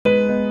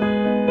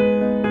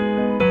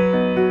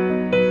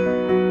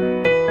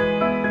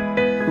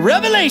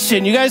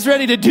Revelation. You guys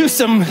ready to do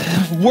some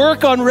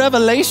work on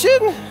Revelation?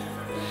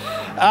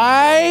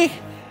 I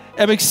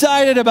am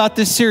excited about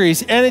this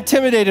series and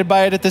intimidated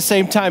by it at the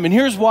same time. And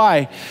here's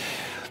why.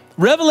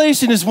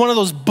 Revelation is one of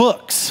those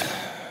books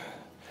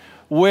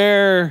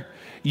where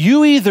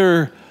you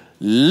either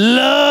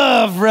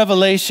love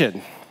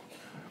Revelation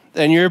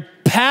and you're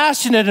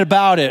passionate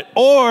about it,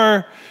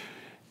 or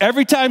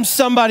every time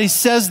somebody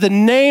says the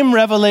name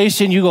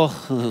Revelation, you go,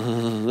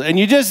 and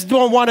you just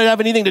don't want to have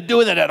anything to do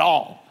with it at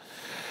all.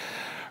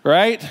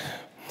 Right?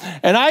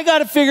 And I got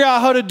to figure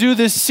out how to do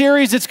this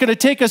series. It's going to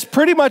take us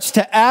pretty much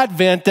to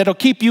Advent that'll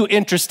keep you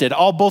interested,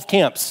 both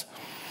camps.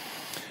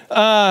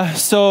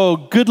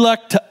 So good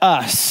luck to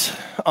us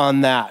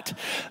on that.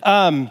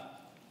 I'm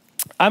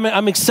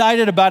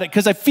excited about it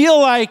because I feel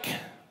like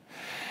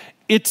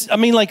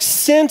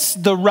since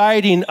the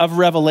writing of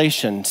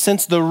Revelation,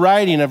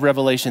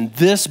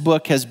 this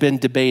book has been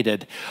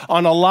debated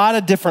on a lot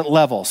of different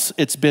levels.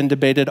 It's been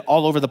debated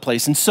all over the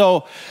place. And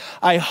so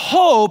I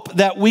hope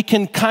that we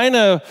can kind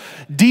of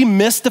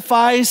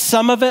demystify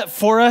some of it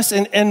for us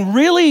and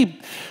really,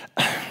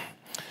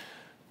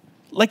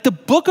 like the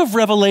book of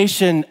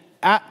Revelation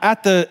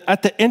at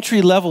the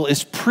entry level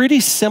is pretty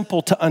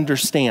simple to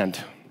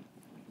understand.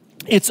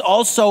 It's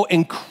also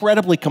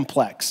incredibly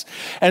complex.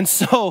 And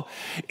so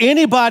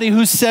anybody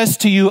who says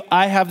to you,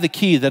 I have the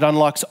key that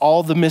unlocks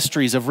all the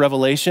mysteries of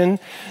Revelation,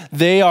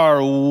 they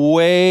are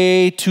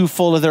way too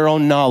full of their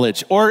own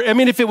knowledge. Or,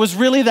 if it was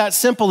really that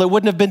simple, it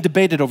wouldn't have been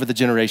debated over the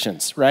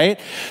generations, right?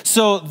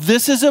 So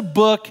this is a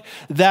book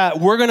that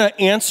we're going to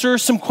answer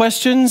some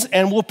questions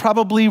and we'll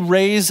probably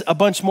raise a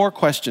bunch more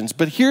questions.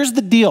 But here's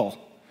the deal.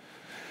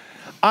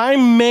 I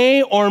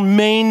may or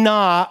may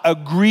not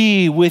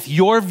agree with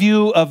your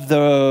view of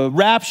the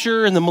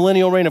rapture and the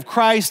millennial reign of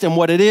Christ and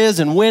what it is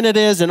and when it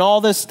is and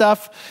all this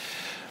stuff.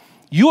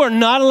 You are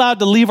not allowed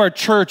to leave our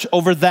church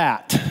over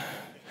that.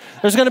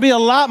 There's going to be a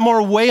lot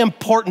more way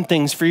important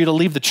things for you to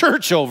leave the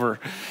church over.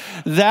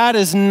 That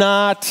is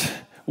not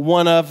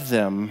one of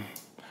them,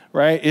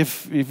 right?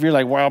 If you're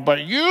like, well,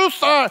 but you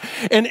thought,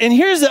 and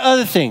here's the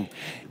other thing.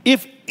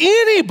 If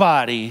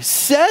anybody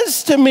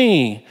says to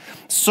me,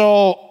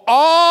 so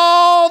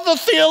all the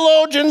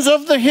theologians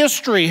of the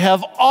history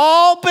have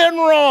all been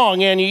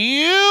wrong and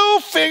you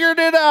figured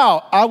it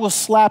out, I will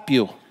slap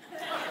you.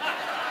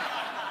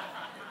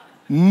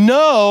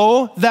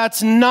 No,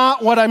 that's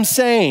not what I'm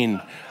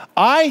saying.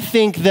 I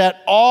think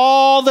that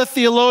all the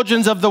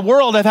theologians of the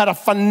world have had a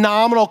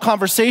phenomenal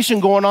conversation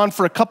going on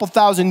for a couple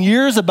thousand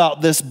years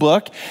about this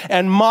book,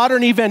 and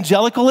modern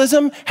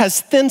evangelicalism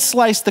has thin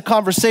sliced the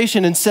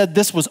conversation and said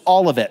this was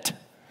all of it.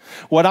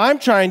 What I'm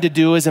trying to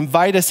do is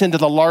invite us into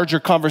the larger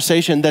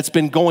conversation that's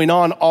been going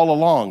on all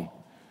along.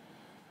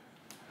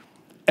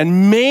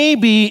 And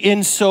maybe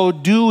in so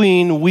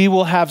doing, we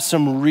will have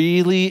some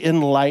really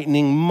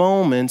enlightening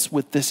moments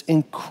with this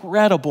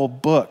incredible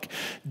book.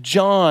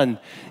 John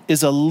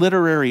is a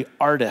literary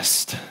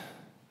artist.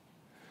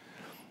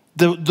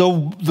 The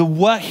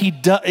what he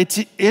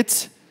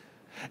does,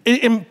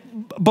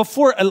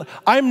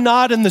 I'm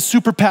not in the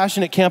super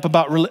passionate camp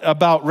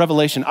about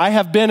Revelation. I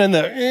have been in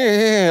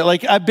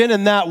I've been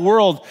in that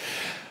world.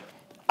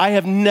 I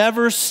have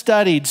never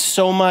studied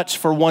so much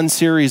for one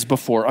series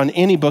before on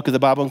any book of the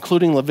Bible,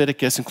 including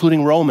Leviticus,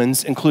 including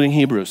Romans, including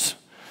Hebrews.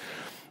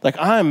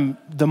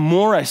 The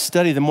more I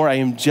study, the more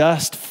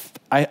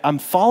I'm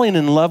falling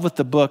in love with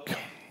the book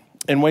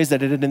in ways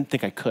that I didn't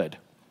think I could.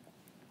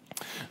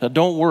 Now,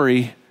 don't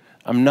worry,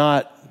 I'm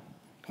not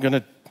going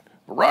to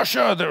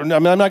Russia. I'm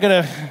not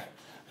going to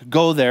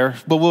go there,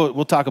 but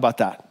we'll talk about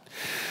that.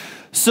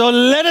 So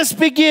let us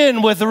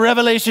begin with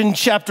Revelation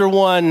chapter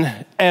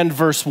 1 and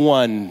verse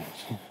 1.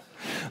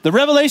 The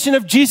revelation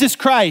of Jesus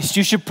Christ.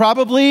 You should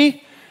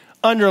probably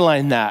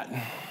underline that.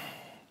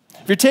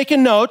 If you're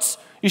taking notes,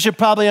 you should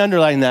probably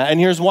underline that. And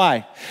here's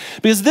why.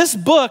 Because this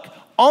book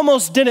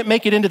almost didn't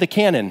make it into the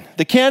canon.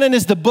 The canon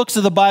is the books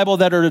of the Bible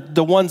that are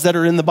the ones that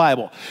are in the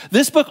Bible.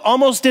 This book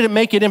almost didn't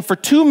make it in for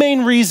two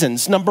main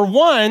reasons. Number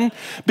one,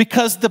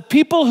 because the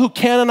people who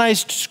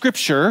canonized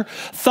Scripture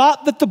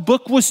thought that the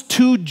book was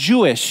too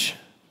Jewish.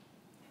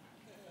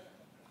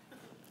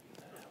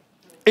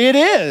 It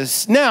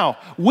is. Now,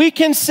 we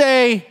can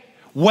say,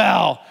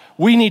 well,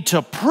 we need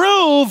to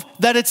prove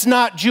that it's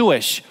not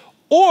Jewish.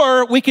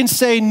 Or we can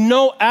say,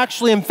 no,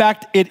 actually, in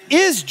fact, it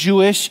is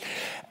Jewish,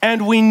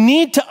 and we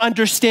need to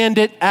understand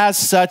it as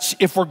such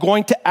if we're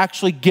going to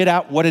actually get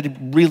at what it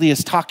really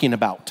is talking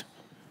about.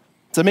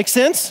 Does that make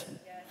sense?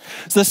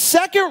 Yes. So the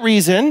second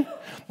reason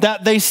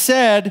that they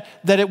said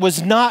that it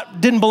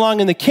didn't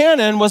belong in the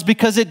canon was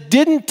because it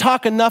didn't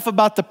talk enough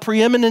about the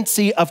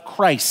preeminency of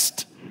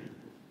Christ.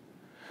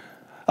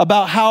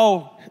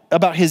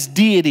 About his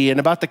deity and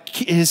about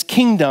his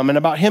kingdom and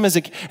about him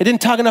it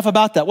didn't talk enough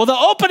about that. Well, the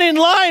opening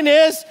line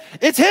is,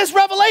 it's his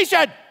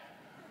revelation.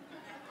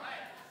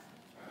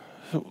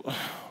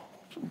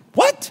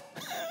 What?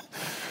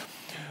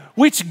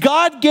 Which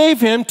God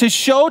gave him to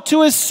show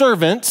to his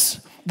servants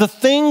the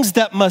things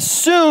that must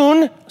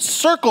soon,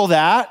 circle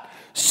that,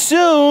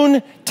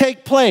 soon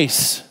take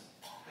place.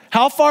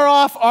 How far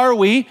off are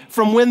we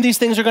from when these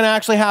things are going to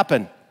actually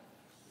happen?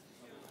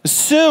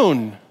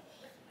 Soon.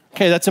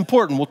 Okay, that's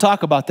important. We'll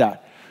talk about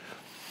that.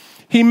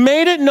 He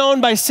made it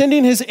known by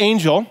sending his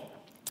angel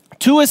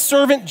to his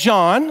servant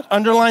John,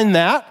 underline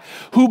that,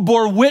 who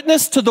bore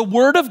witness to the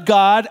word of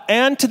God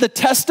and to the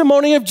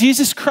testimony of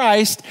Jesus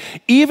Christ,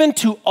 even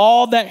to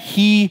all that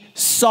he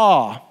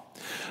saw.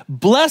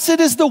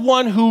 Blessed is the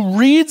one who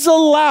reads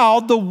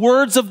aloud the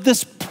words of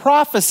this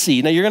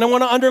prophecy. Now you're going to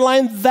want to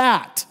underline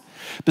that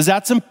because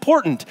that's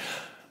important.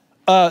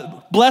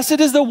 Blessed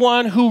is the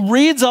one who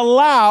reads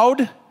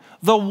aloud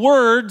the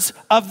words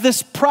of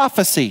this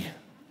prophecy.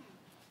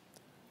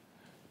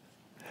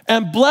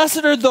 And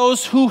blessed are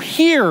those who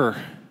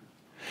hear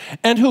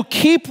and who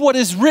keep what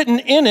is written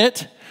in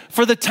it,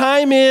 for the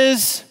time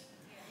is,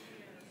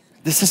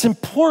 this is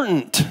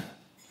important.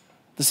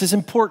 This is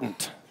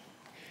important.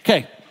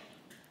 Okay.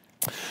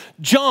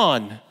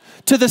 John,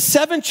 to the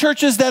 7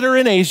 churches that are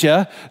in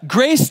Asia,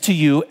 grace to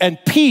you and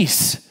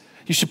peace.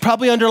 You should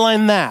probably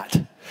underline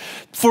that.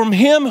 From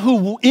him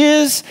who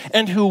is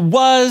and who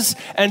was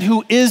and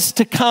who is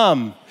to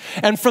come.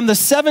 And from the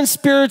 7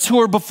 spirits who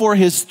are before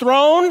his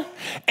throne,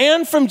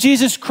 and from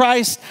Jesus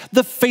Christ,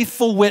 the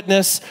faithful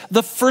witness,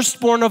 the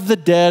firstborn of the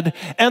dead,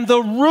 and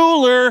the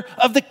ruler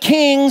of the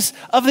kings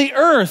of the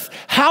earth.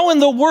 How in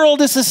the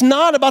world is this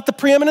not about the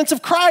preeminence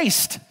of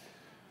Christ?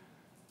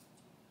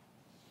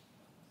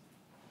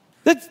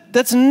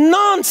 That's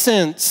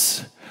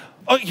nonsense.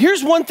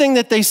 Here's one thing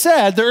that they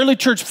said, the early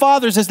church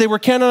fathers, as they were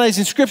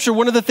canonizing scripture,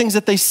 one of the things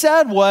that they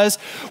said was,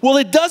 well,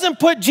 it doesn't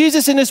put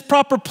Jesus in his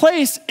proper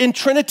place in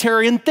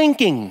Trinitarian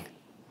thinking.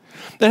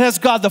 It has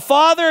God the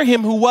Father,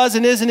 him who was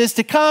and is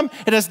to come.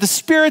 It has the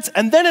spirits,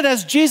 and then it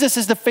has Jesus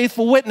as the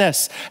faithful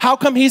witness. How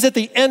come he's at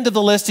the end of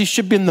the list? He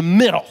should be in the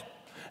middle.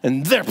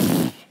 And there.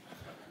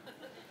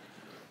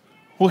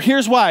 Well,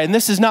 here's why, and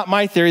this is not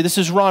my theory. This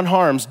is Ron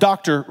Harms,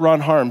 Dr.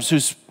 Ron Harms,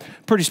 who's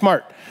pretty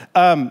smart.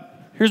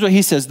 Here's what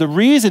he says. The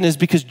reason is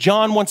because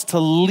John wants to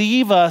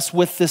leave us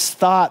with this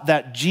thought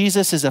that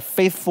Jesus is a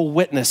faithful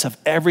witness of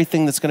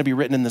everything that's going to be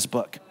written in this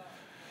book.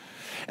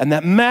 And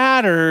that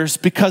matters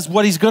because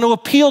what he's going to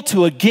appeal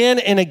to again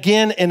and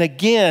again and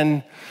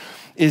again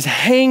is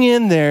hang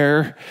in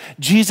there.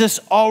 Jesus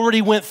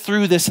already went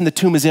through this and the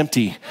tomb is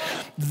empty.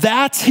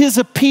 That's his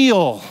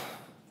appeal.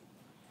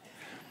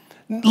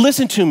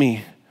 Listen to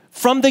me.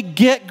 From the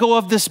get-go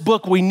of this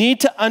book, we need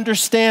to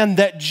understand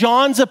that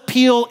John's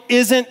appeal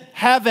isn't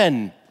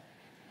heaven.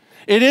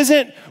 It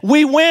isn't,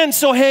 we win,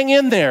 so hang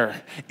in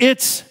there.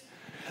 It's,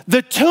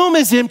 the tomb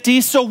is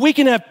empty, so we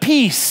can have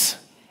peace.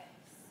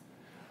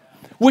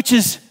 Which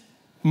is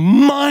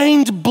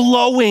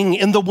mind-blowing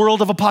in the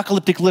world of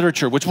apocalyptic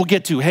literature, which we'll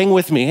get to. Hang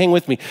with me, hang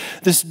with me.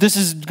 This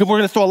is, we're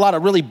going to throw a lot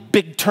of really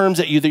big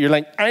terms at you that you're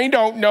like, I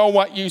don't know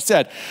what you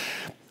said.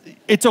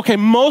 It's okay.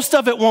 Most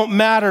of it won't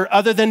matter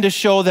other than to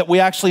show that we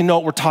actually know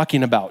what we're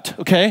talking about,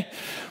 okay?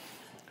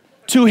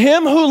 To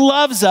him who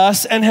loves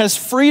us and has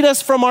freed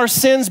us from our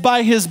sins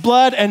by his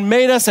blood and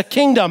made us a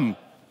kingdom.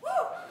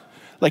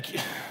 Like,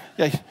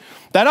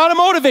 that ought to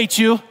motivate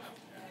you.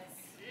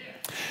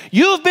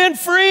 You've been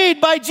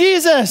freed by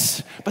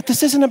Jesus. But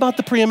this isn't about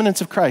the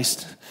preeminence of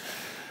Christ.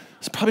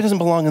 This probably doesn't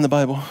belong in the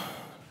Bible.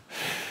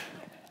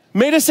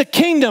 Made us a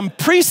kingdom,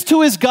 priest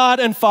to his God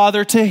and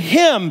Father. To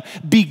him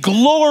be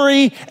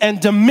glory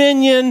and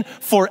dominion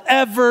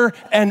forever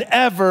and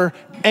ever.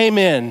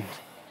 Amen.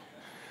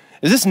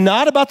 Is this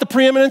not about the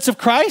preeminence of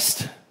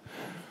Christ?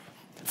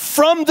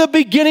 From the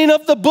beginning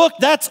of the book,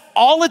 that's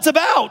all it's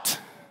about.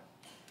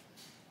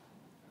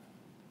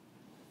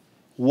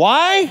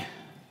 Why?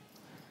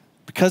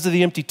 Because of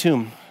the empty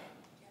tomb.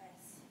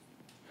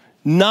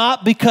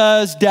 Not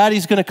because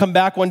daddy's going to come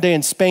back one day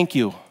and spank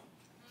you.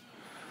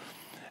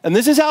 And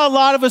this is how a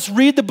lot of us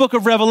read the book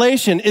of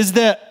Revelation, is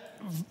that,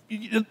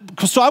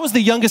 so I was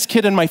the youngest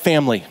kid in my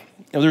family.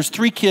 There's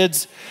 3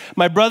 kids.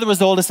 My brother was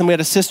the oldest, and we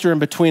had a sister in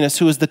between us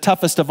who was the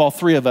toughest of all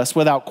 3 of us,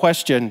 without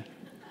question.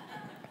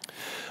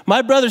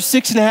 My brother's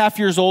 6.5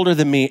 years older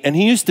than me, and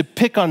he used to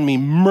pick on me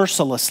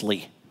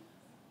mercilessly.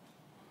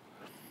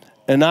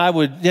 And I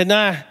would,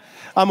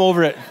 I'm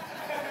over it.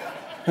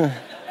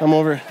 I'm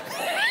over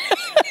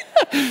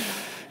it.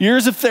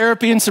 Years of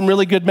therapy and some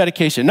really good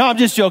medication. No, I'm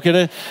just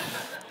joking.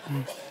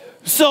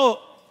 So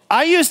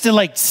I used to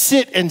like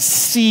sit and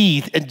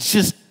seethe and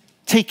just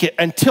take it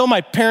until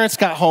my parents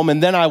got home,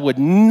 and then I would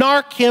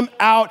narc him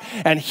out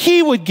and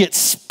he would get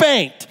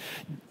spanked.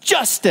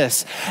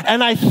 Justice.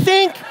 And I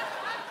think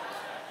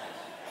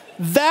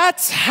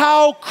that's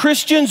how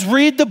Christians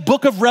read the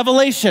book of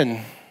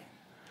Revelation.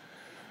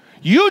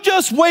 You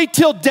just wait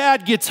till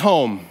dad gets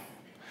home.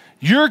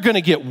 You're going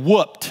to get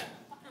whooped.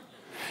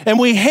 And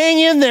we hang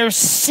in there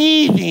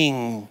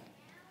seething.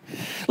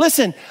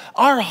 Listen,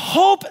 our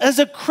hope as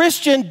a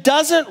Christian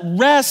doesn't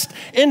rest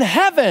in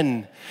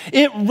heaven.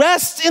 It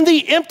rests in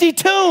the empty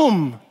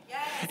tomb.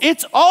 Yes.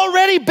 It's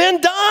already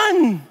been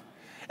done.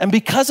 And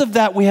because of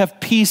that, we have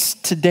peace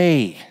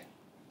today.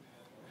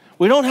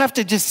 We don't have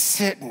to just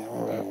sit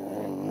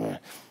and,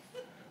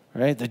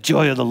 right? The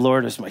joy of the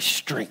Lord is my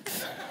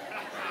strength.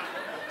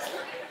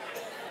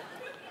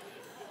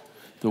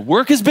 The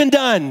work has been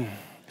done.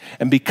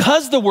 And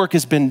because the work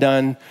has been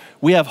done,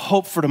 we have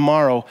hope for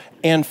tomorrow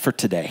and for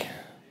today.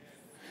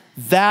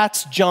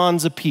 That's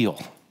John's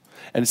appeal.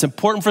 And it's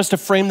important for us to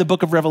frame the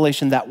book of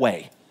Revelation that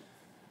way.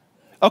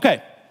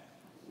 Okay.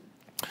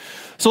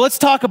 So let's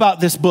talk about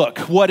this book.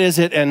 What is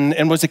it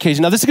and what's the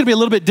occasion? Now, this is going to be a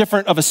little bit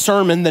different of a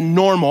sermon than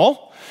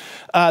normal.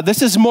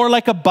 This is more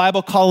like a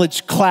Bible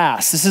college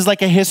class. This is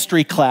like a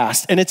history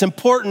class. And it's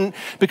important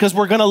because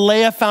we're going to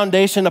lay a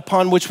foundation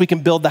upon which we can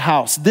build the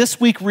house. This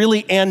week,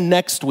 really, and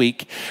next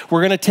week,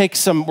 we're going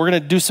to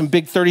do some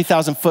big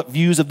 30,000-foot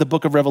views of the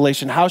book of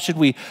Revelation. How should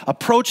we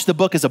approach the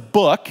book as a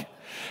book?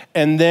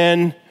 And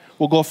then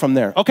we'll go from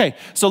there. Okay,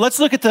 so let's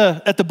look at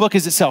the book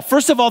as itself.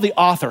 First of all, the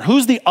author.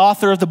 Who's the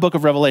author of the book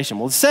of Revelation?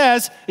 Well, it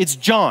says it's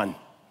John.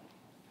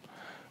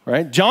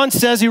 Right? John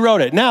says he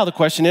wrote it. Now the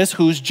question is,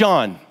 who's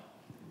John?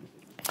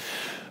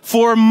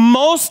 For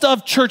most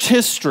of church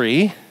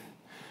history,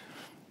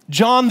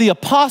 John, the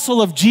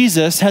apostle of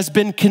Jesus, has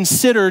been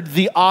considered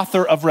the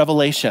author of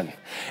Revelation.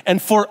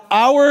 And for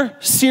our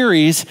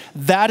series,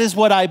 that is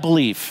what I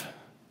believe.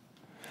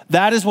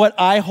 That is what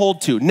I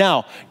hold to.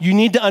 Now, you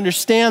need to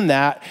understand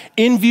that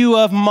in view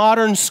of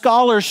modern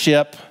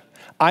scholarship,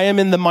 I am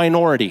in the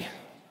minority.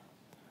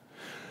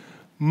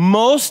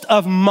 Most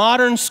of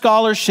modern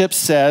scholarship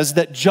says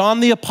that John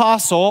the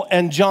apostle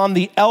and John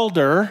the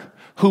elder,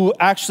 who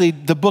actually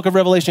the book of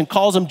Revelation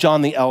calls him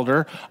John the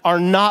elder, are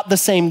not the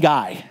same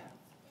guy.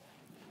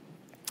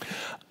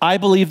 I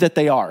believe that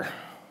they are.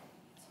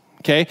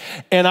 Okay?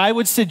 And I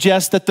would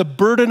suggest that the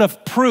burden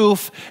of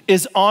proof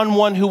is on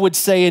one who would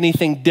say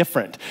anything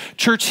different.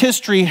 Church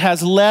history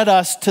has led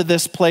us to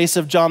this place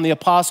of John the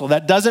Apostle.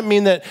 That doesn't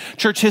mean that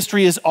church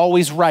history is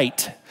always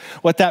right.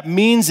 What that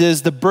means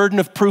is the burden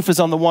of proof is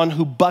on the one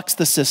who bucks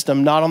the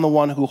system, not on the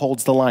one who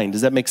holds the line.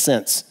 Does that make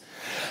sense?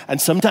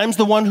 And sometimes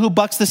the one who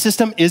bucks the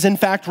system is in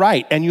fact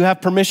right, and you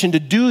have permission to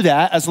do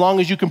that as long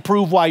as you can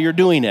prove why you're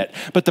doing it.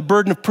 But the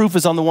burden of proof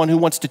is on the one who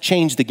wants to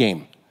change the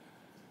game.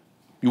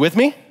 You with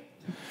me?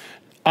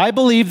 I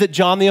believe that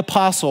John the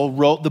Apostle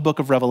wrote the book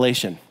of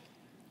Revelation.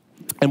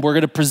 And we're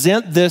going to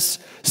present this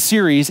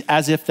series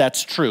as if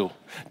that's true.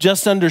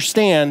 Just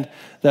understand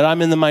that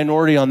I'm in the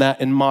minority on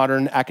that in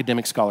modern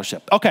academic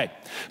scholarship. Okay,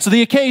 so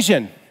the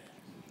occasion.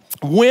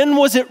 When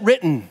was it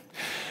written?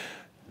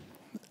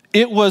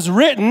 It was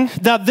written,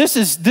 now this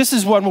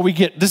is one where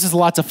this is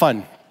lots of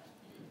fun.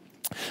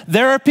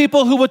 There are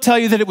people who will tell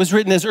you that it was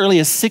written as early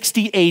as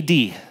 60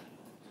 AD.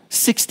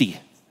 60.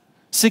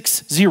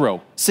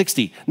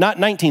 60, not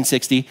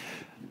 1960,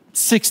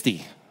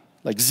 60,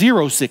 like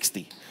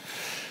 060.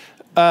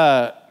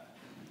 There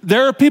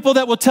are people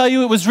that will tell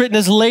you it was written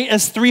as late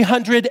as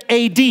 300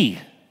 AD.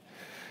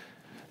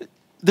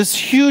 This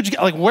huge,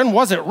 like when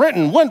was it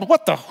written? When,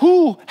 what the,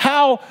 who,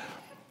 how?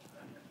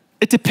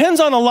 It depends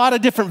on a lot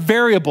of different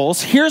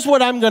variables. Here's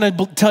what I'm going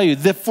to tell you.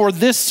 That for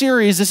this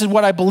series, this is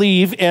what I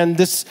believe, and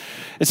it's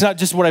not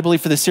just what I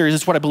believe for this series,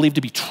 it's what I believe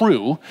to be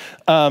true.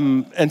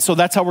 And so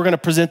that's how we're going to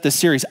present this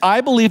series.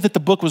 I believe that the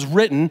book was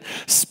written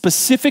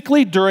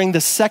specifically during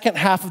the second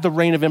half of the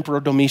reign of Emperor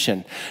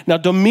Domitian. Now,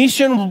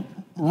 Domitian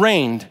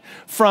reigned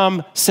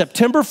from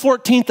September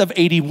 14th of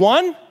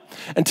 81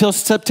 until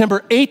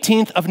September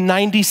 18th of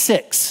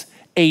 96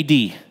 AD.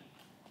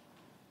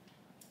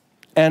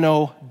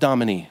 Anno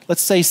Domini.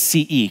 Let's say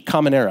CE,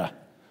 Common Era.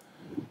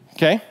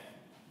 Okay?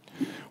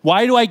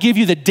 Why do I give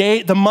you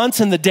the months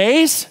and the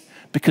days?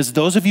 Because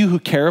those of you who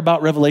care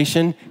about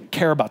Revelation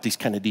care about these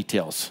kind of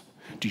details.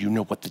 Do you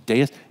know what the day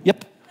is?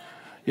 Yep,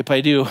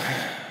 I do.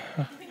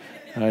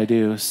 I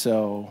do,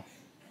 so.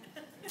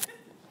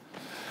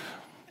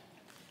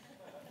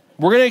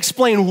 We're going to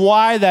explain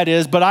why that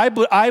is, but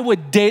I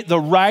would date the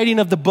writing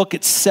of the book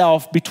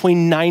itself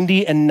between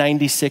 90 and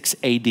 96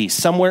 AD,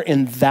 somewhere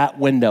in that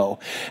window.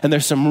 And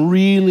there's some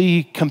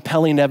really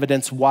compelling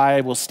evidence why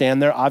I will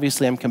stand there.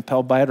 Obviously, I'm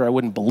compelled by it or I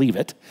wouldn't believe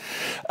it.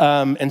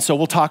 And so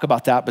we'll talk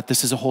about that, but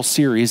this is a whole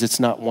series.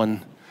 It's not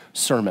one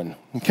sermon,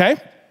 okay?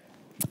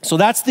 So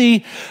that's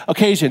the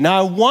occasion. Now,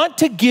 I want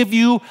to give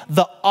you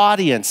the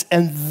audience,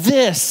 and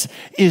this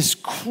is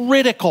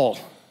critical.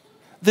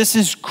 This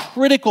is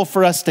critical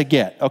for us to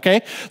get,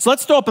 okay? So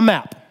let's throw up a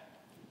map.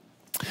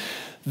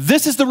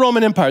 This is the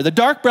Roman Empire. The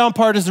dark brown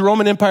part is the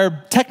Roman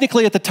Empire,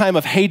 technically at the time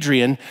of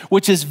Hadrian,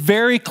 which is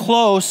very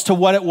close to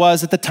what it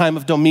was at the time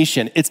of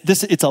Domitian.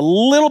 It's a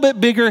little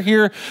bit bigger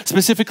here,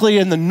 specifically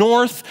in the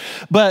north,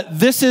 but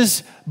this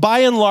is, by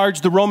and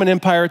large, the Roman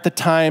Empire at the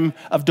time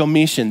of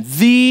Domitian.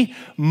 The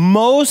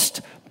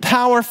most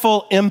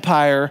powerful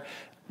empire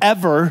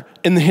ever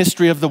in the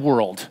history of the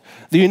world.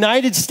 The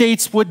United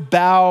States would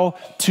bow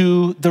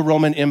to the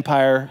Roman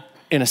Empire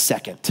in a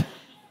second.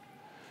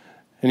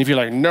 And if you're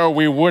like, no,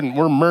 we wouldn't,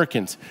 we're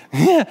Americans.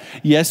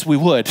 Yes, we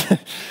would.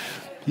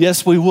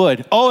 Yes, we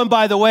would. Oh, and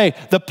by the way,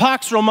 the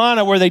Pax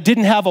Romana, where they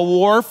didn't have a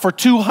war for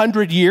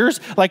 200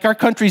 years, like our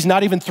country's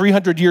not even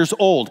 300 years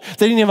old.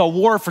 They didn't have a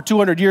war for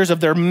 200 years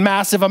of their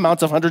massive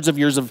amounts of hundreds of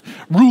years of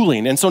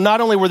ruling. And so not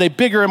only were they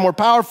bigger and more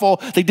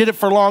powerful, they did it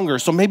for longer.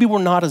 So maybe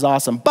we're not as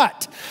awesome.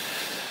 But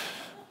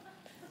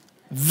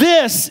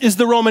This is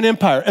the Roman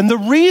Empire. And the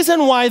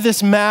reason why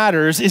this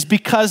matters is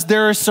because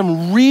there are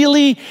some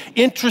really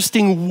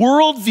interesting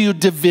worldview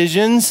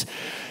divisions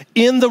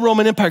in the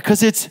Roman Empire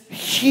because it's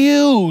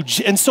huge.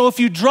 And so if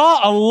you draw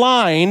a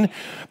line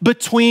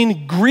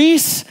between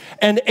Greece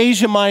and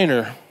Asia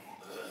Minor,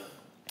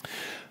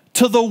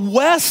 to the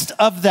west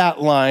of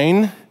that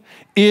line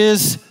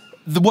is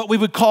what we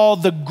would call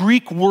the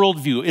Greek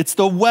worldview. It's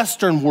the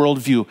Western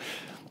worldview.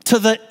 To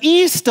the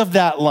east of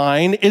that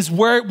line is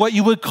where what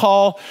you would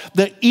call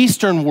the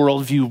Eastern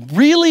worldview.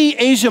 Really,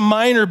 Asia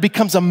Minor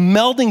becomes a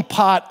melding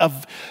pot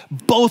of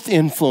both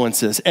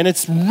influences. And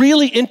it's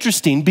really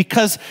interesting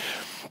because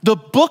the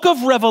book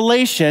of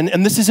Revelation,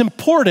 and this is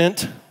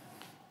important,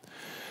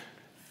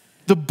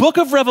 the book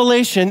of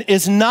Revelation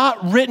is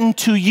not written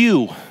to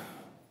you.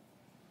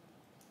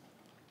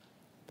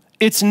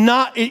 It's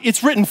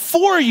written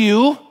for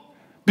you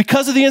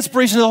because of the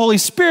inspiration of the Holy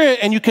Spirit,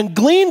 and you can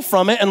glean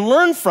from it and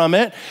learn from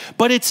it,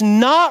 but it's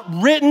not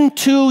written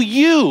to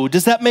you.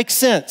 Does that make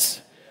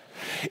sense?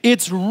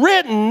 It's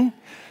written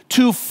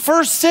to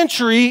first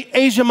century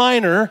Asia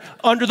Minor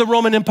under the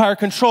Roman Empire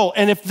control.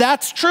 And if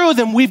that's true,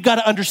 then we've got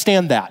to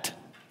understand that.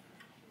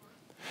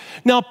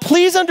 Now,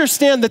 please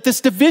understand that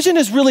this division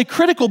is really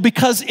critical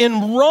because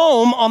in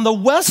Rome, on the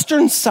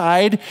western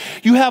side,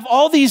 you have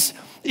all these,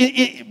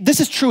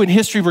 this is true in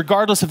history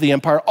regardless of the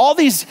empire, all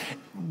these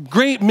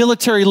great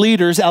military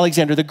leaders,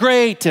 Alexander the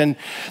Great and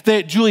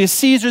Julius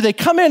Caesar, they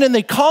come in and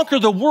they conquer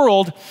the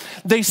world.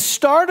 They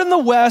start in the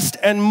west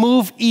and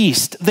move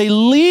east. They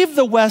leave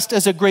the west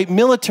as a great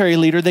military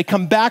leader. They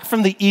come back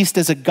from the east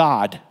as a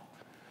god.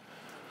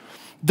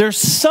 There's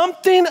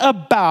something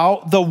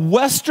about the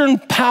Western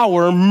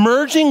power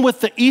merging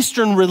with the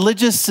Eastern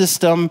religious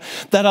system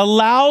that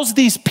allows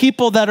these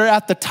people that are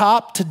at the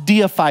top to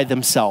deify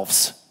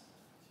themselves.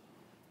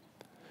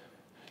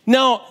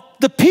 Now,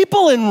 the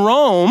people in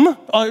Rome,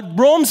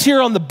 Rome's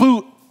here on the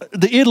boot,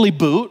 the Italy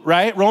boot,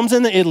 right? Rome's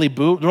in the Italy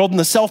boot. Rome,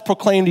 the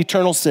self-proclaimed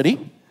eternal city.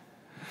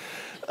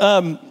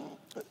 The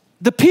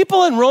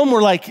people in Rome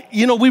were like,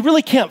 you know, we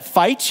really can't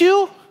fight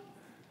you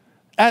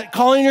at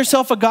calling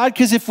yourself a god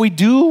because if we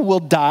do, we'll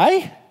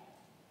die.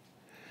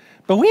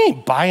 But we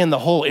ain't buying the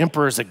whole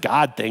emperor's a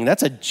god thing.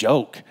 That's a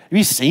joke. Have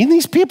you seen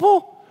these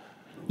people?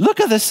 Look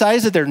at the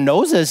size of their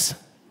noses,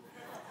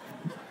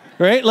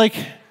 right? Like,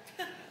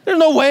 there's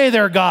no way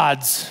they're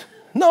gods.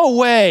 No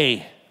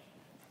way.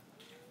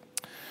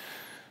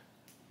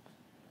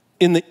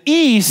 In the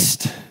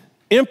East,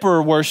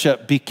 emperor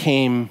worship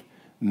became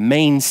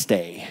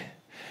mainstay,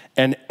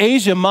 and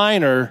Asia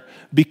Minor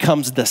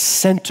becomes the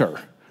center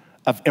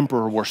of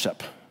emperor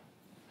worship.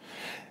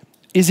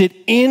 Is it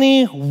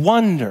any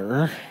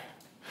wonder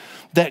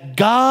that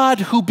God,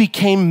 who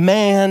became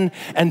man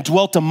and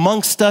dwelt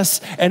amongst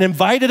us and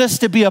invited us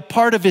to be a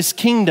part of his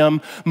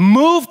kingdom,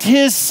 moved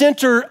his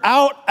center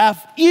out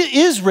of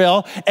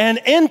Israel and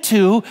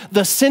into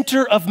the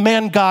center of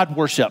man-God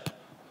worship?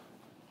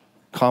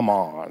 Come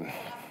on.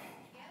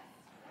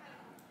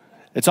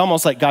 It's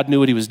almost like God knew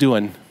what he was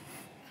doing.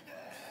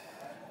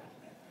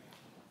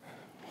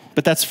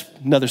 But that's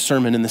another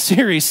sermon in the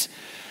series.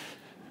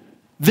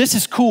 This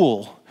is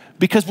cool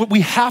because what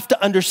we have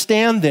to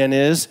understand then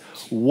is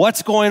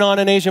what's going on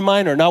in Asia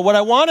Minor. Now, what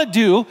I want to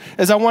do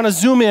is I want to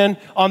zoom in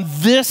on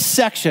this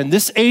section,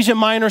 this Asia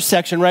Minor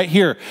section right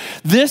here.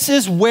 This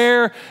is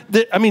where,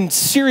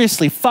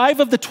 seriously, 5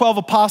 of the 12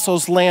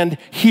 apostles land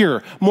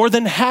here. More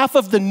than half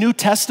of the New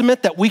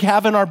Testament that we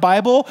have in our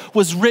Bible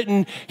was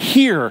written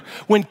here.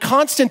 When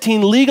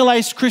Constantine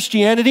legalized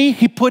Christianity,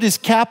 he put his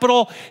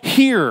capital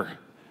here.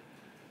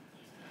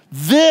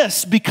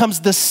 This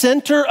becomes the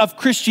center of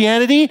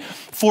Christianity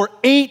for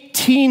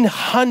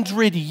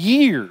 1,800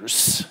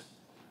 years,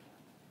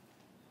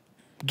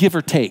 give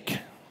or take.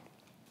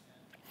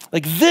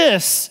 Like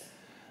this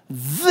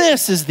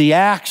is the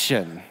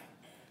action.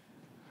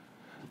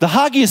 The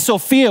Hagia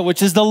Sophia,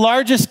 which is the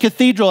largest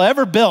cathedral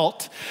ever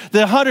built,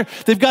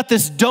 they've got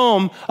this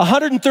dome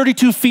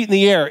 132 feet in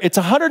the air. It's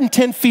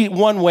 110 feet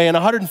one way and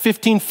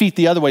 115 feet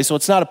the other way, so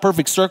it's not a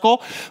perfect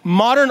circle.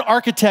 Modern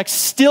architects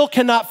still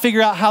cannot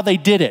figure out how they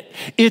did it.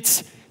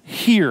 It's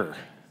here.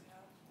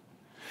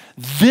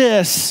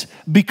 This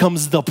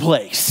becomes the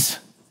place.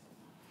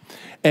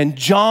 And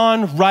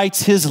John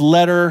writes his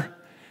letter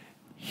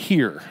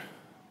here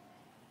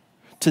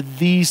to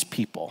these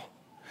people.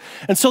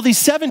 And so these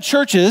 7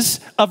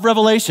 churches of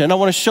Revelation, I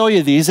want to show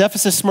you these: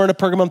 Ephesus, Smyrna,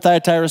 Pergamum,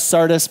 Thyatira,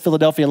 Sardis,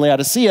 Philadelphia, and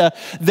Laodicea.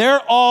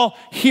 They're all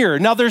here.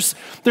 Now there's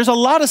a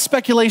lot of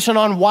speculation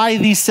on why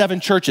these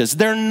 7 churches.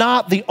 They're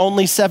not the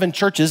only 7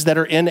 churches that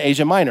are in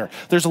Asia Minor.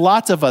 There's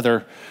lots of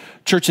other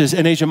churches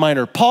in Asia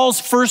Minor.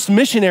 Paul's first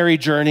missionary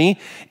journey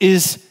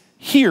is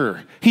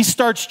here. He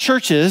starts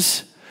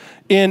churches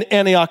in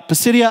Antioch,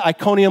 Pisidia,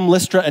 Iconium,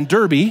 Lystra, and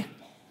Derbe.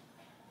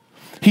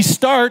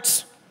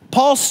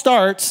 Paul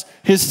starts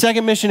his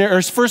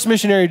first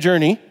missionary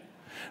journey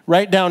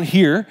right down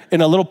here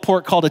in a little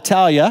port called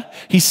Italia.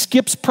 He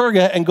skips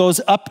Perga and goes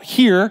up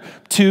here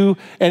to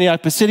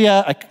Antioch,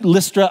 Pisidia,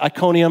 Lystra,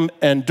 Iconium,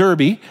 and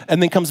Derbe,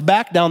 and then comes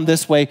back down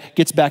this way,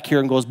 gets back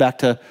here, and goes back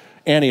to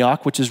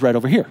Antioch, which is right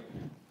over here.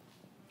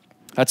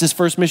 That's his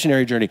first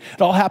missionary journey.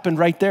 It all happened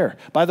right there.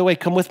 By the way,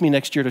 come with me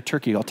next year to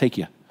Turkey. I'll take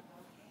you.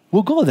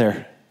 We'll go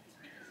there.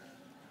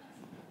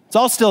 It's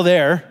all still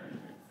there.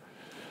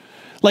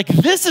 Like,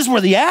 this is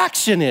where the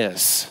action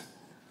is.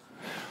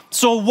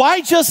 So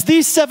why just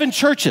these 7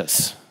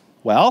 churches?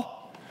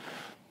 Well,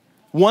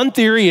 one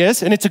theory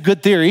is, and it's a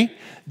good theory,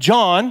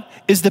 John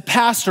is the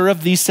pastor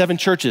of these 7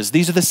 churches.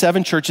 These are the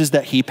 7 churches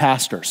that he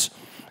pastors.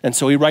 And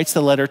so he writes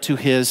the letter to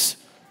his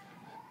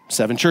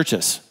 7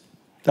 churches.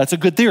 That's a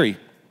good theory.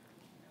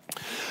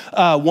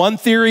 One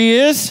theory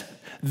is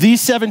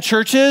these 7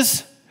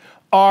 churches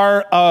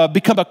are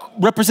become a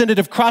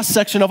representative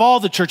cross-section of all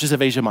the churches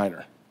of Asia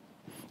Minor.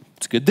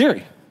 It's a good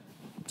theory.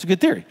 It's a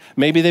good theory.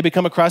 Maybe they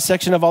become a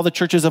cross-section of all the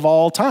churches of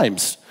all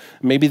times.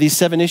 Maybe these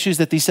 7 issues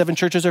that these 7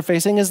 churches are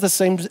facing is the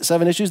same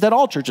 7 issues that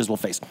all churches will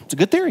face. It's a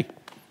good theory.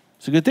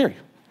 It's a good theory.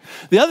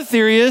 The other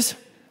theory is,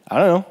 I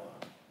don't know.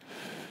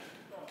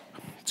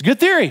 It's a good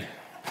theory.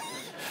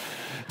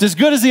 It's as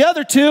good as the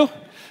other 2,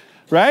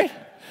 right?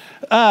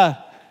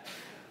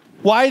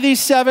 Why these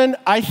 7?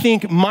 I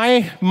think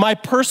my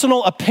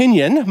personal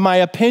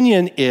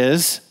opinion,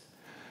 is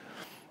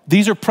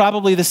these are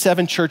probably the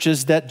 7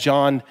 churches that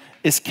John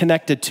is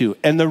connected to.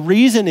 And the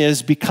reason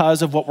is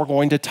because of what we're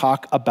going to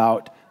talk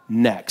about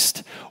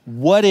next.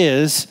 What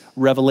is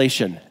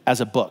Revelation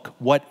as a book?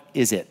 What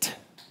is it?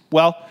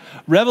 Well,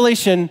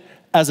 Revelation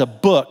as a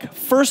book,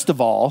 first of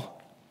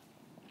all,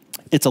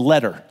 it's a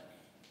letter,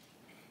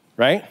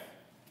 right?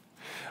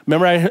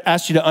 Remember I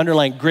asked you to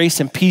underline grace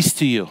and peace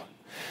to you.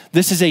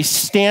 This is a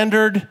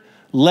standard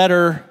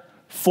letter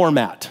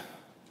format.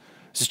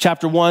 This is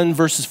chapter 1,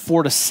 verses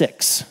 4 to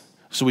 6.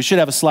 So we should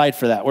have a slide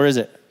for that. Where is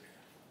it?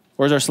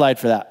 Where's our slide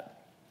for that?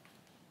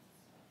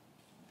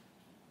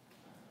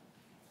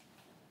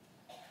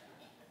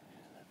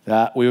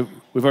 We've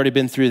already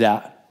been through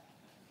that.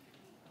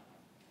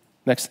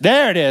 Next,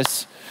 there it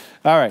is.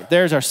 All right,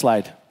 there's our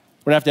slide.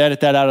 We're gonna have to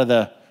edit that out of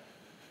the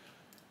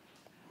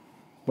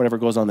whatever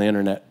goes on the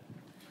internet.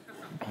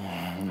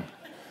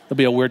 There'll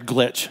be a weird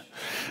glitch.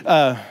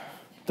 The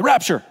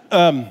rapture.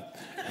 And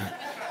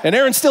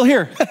Aaron's still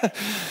here.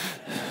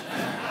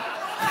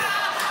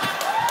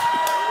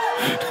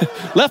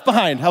 Left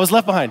behind. I was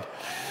left behind.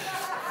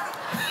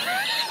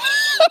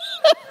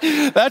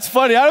 That's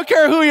funny. I don't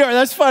care who you are.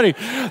 That's funny.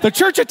 The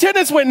church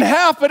attendance went in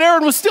half, but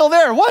Aaron was still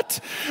there. What?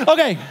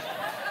 Okay.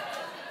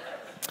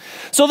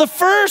 So the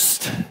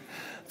first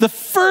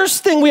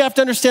thing we have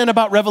to understand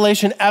about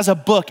Revelation as a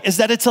book is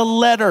that it's a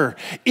letter.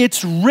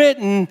 It's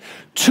written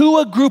to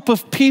a group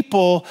of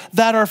people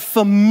that are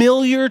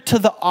familiar to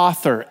the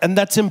author, and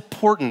that's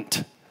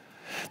important.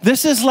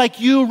 This is like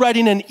you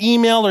writing an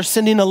email or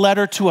sending a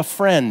letter to a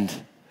friend.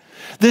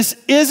 This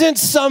isn't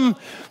some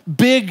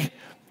big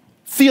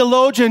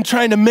theologian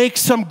trying to make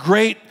some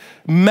great,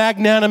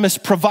 magnanimous,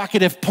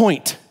 provocative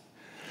point.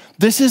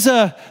 This is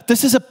a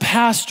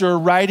pastor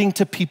writing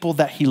to people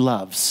that he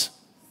loves.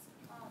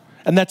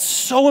 And that's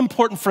so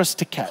important for us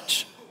to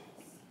catch.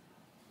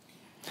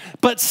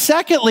 But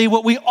secondly,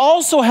 what we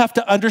also have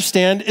to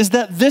understand is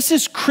that this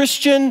is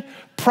Christian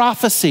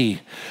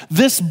prophecy.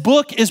 This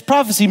book is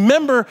prophecy.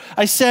 Remember,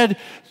 I said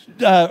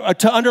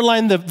to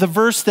underline the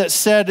verse that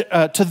said,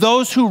 to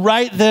those who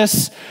write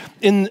this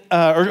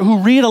or who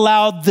read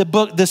aloud the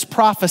book, this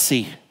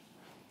prophecy.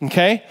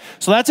 Okay?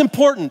 So that's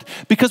important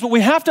because what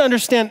we have to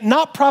understand,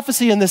 not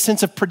prophecy in the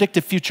sense of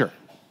predictive future,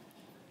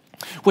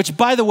 which,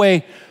 by the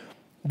way,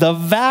 the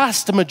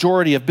vast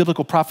majority of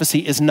biblical prophecy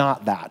is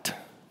not that.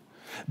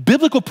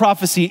 Biblical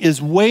prophecy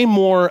is way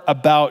more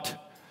about,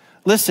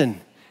 listen,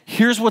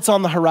 here's what's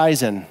on the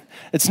horizon.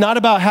 It's not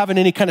about having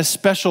any kind of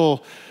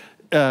special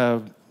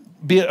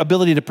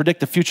ability to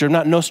predict the future. I'm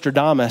not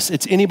Nostradamus.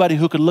 It's anybody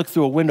who could look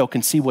through a window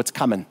can see what's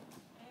coming.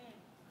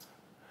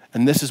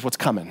 And this is what's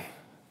coming.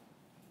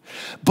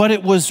 But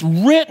it was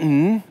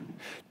written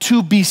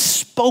to be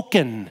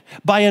spoken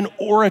by an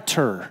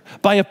orator,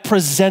 by a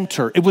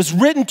presenter. It was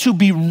written to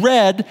be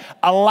read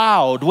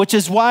aloud, which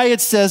is why it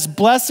says,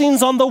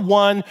 blessings on the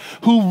one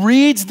who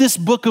reads this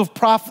book of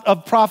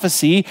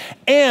prophecy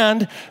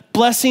and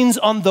blessings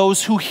on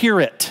those who hear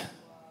it.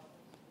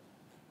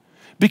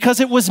 Because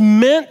it was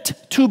meant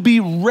to be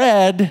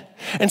read.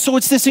 And so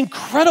it's this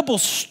incredible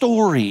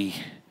story.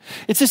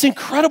 It's this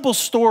incredible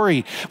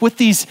story with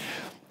these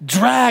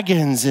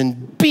dragons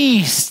and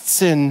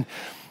beasts and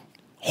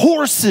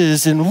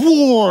horses and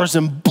wars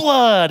and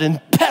blood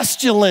and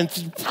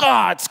pestilence.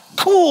 God, it's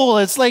cool.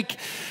 It's like,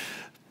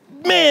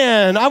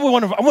 man, I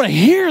want to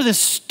hear this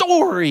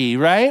story,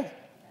 right?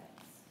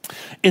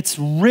 It's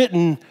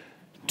written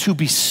to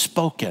be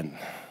spoken.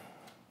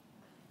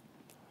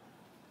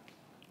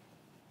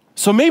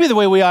 So maybe the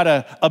way we ought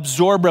to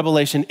absorb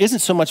Revelation isn't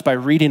so much by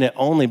reading it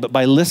only, but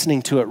by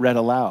listening to it read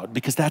aloud,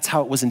 because that's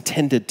how it was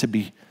intended to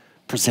be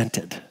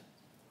presented.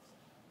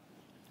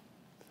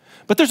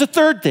 But there's a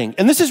third thing,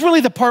 and this is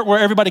really the part where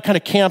everybody kind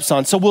of camps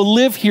on, so we'll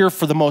live here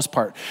for the most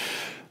part.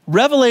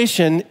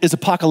 Revelation is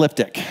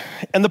apocalyptic.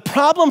 And the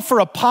problem for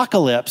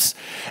apocalypse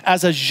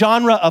as a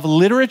genre of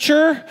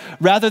literature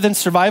rather than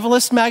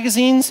survivalist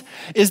magazines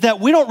is that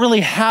we don't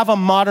really have a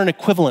modern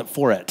equivalent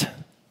for it.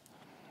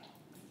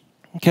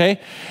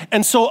 Okay?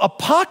 And so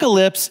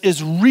apocalypse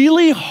is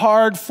really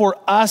hard for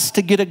us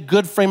to get a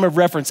good frame of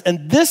reference.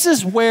 And this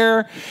is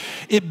where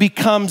it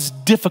becomes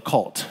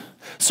difficult.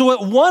 So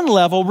at one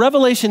level,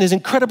 Revelation is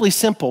incredibly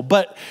simple,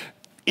 but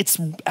it's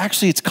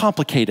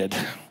complicated.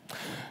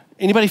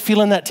 Anybody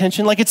feeling that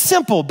tension? Like it's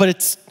simple, but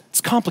it's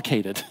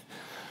complicated.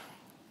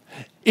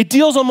 It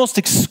deals almost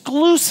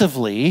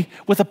exclusively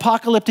with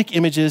apocalyptic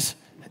images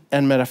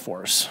and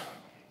metaphors.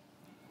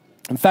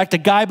 In fact, a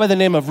guy by the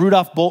name of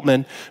Rudolf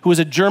Bultmann, who was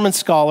a German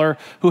scholar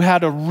who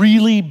had a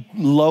really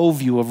low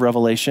view of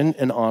Revelation,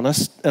 in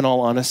all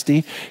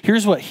honesty,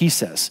 here's what he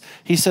says.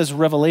 He says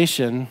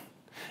Revelation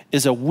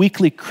is a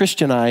weakly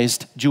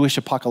Christianized Jewish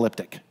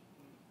apocalyptic.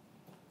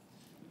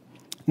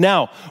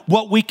 Now,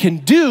 what we can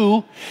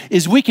do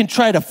is we can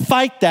try to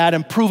fight that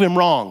and prove him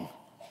wrong.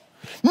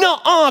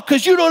 No,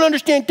 because you don't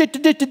understand.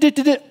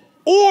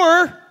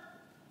 Or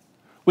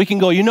we can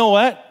go, you know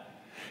what?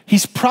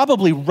 He's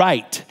probably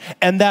right.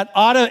 And that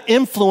ought to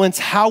influence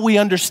how we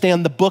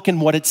understand the book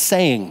and what it's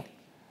saying.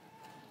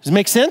 Does it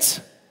make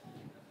sense?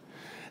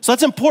 So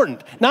that's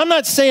important. Now, I'm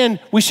not saying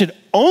we should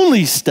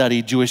only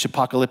study Jewish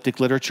apocalyptic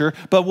literature,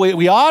 but what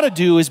we ought to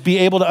do is be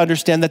able to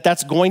understand that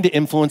that's going to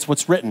influence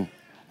what's written.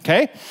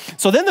 Okay?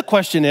 So then the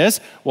question is,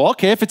 well,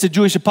 okay, if it's a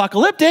Jewish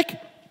apocalyptic,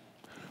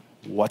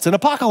 what's an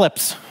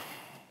apocalypse?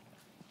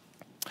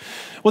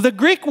 Well, the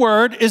Greek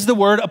word is the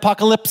word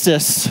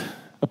apocalypsis.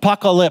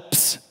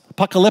 Apocalypse.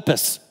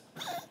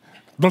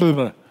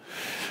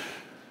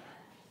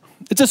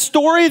 It's a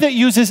story that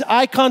uses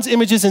icons,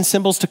 images, and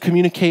symbols to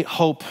communicate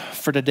hope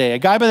for today. A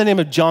guy by the name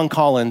of John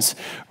Collins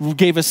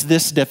gave us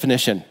this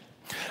definition.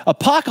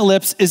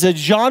 Apocalypse is a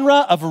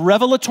genre of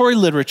revelatory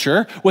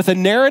literature with a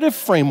narrative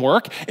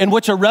framework in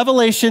which a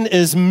revelation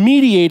is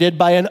mediated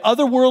by an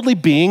otherworldly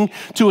being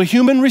to a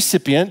human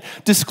recipient,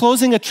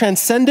 disclosing a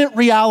transcendent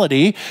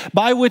reality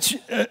by which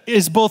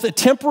is both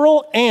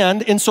temporal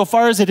and,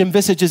 insofar as it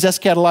envisages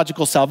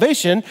eschatological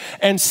salvation,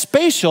 and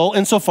spatial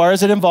insofar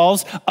as it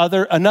involves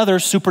another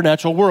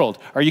supernatural world.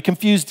 Are you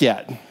confused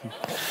yet?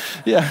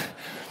 Yeah.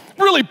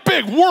 Really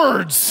big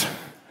words.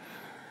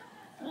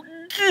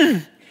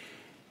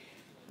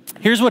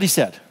 Here's what he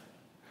said.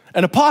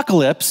 An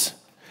apocalypse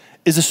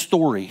is a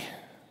story.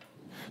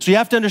 So you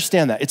have to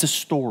understand that. It's a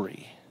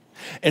story.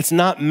 It's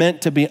not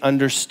meant to be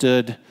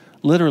understood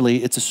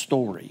literally. It's a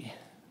story.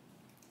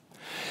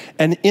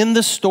 And in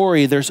the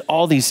story, there's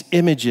all these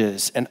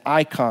images and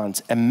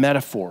icons and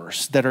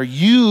metaphors that are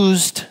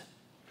used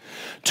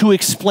to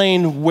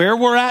explain where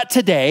we're at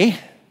today.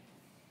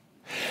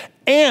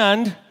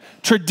 And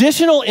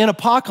traditional in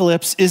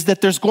apocalypse is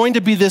that there's going to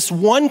be this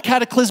one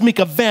cataclysmic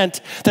event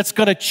that's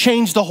going to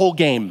change the whole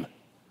game.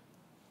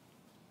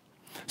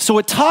 So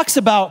it talks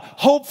about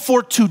hope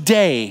for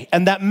today,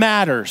 and that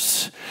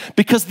matters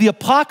because the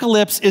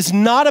apocalypse is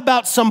not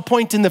about some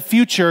point in the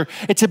future.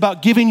 It's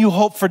about giving you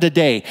hope for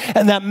today.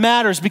 And that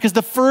matters because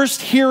the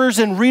first hearers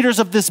and readers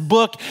of this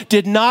book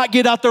did not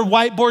get out their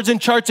whiteboards and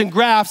charts and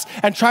graphs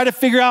and try to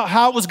figure out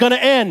how it was going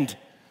to end.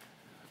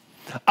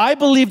 I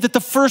believe that the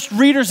first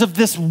readers of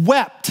this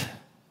wept.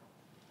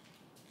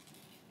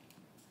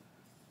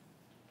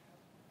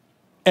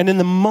 And in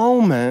the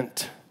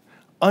moment,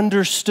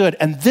 understood.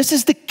 And this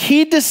is the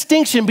key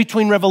distinction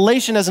between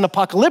Revelation as an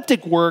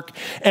apocalyptic work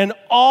and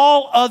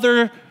all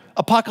other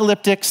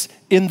apocalyptics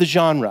in the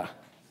genre.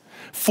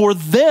 For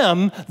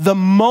them, the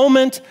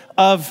moment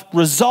of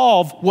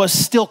resolve was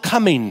still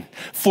coming.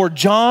 For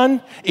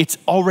John, it's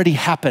already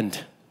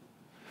happened.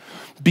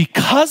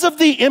 Because of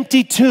the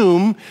empty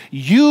tomb,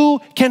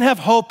 you can have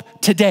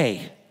hope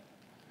today.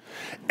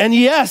 And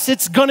yes,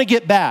 it's gonna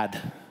get bad.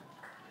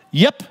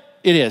 Yep,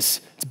 it is.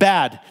 It's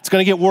bad. It's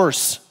gonna get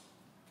worse.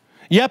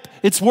 Yep,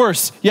 it's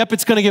worse. Yep,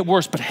 it's gonna get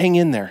worse, but hang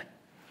in there.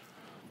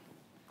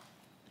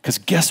 Because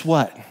guess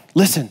what?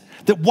 Listen,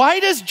 why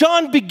does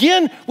John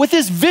begin with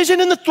his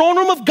vision in the throne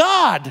room of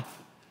God?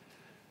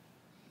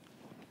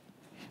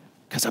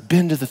 Because I've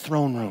been to the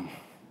throne room.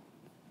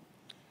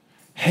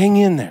 Hang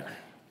in there.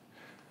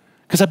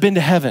 Because I've been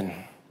to heaven,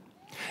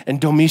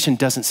 and Domitian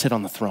doesn't sit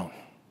on the throne.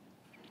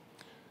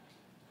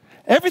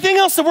 Everything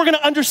else that we're going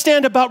to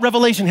understand about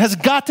Revelation has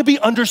got to be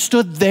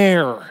understood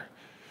there.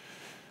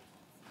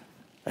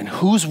 And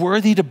who's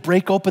worthy to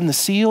break open the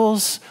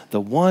seals?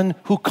 The one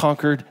who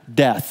conquered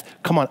death.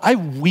 Come on, I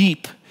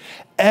weep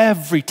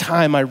every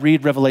time I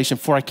read Revelation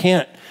 4. I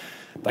can't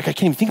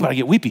even think about it. I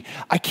get weepy.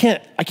 I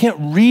can't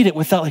read it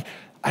without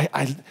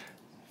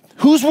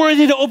who's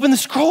worthy to open the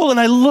scroll? And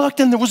I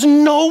looked and there was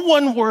no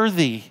one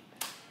worthy.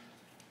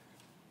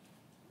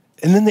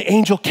 And then the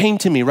angel came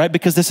to me, right?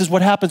 Because this is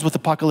what happens with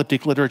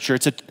apocalyptic literature.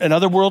 It's an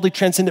otherworldly,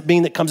 transcendent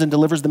being that comes and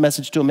delivers the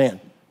message to a man.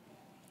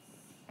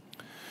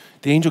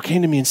 The angel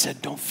came to me and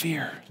said, don't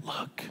fear.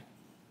 Look,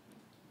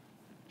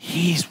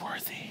 he's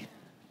worthy.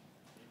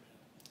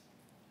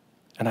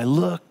 And I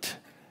looked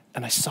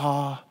and I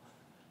saw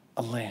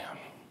a lamb.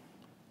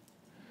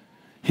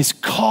 His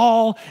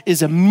call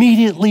is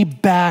immediately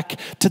back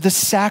to the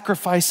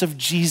sacrifice of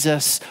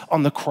Jesus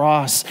on the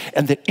cross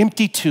and the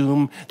empty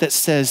tomb that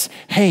says,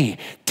 hey,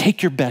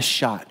 take your best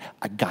shot.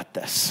 I got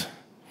this.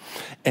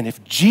 And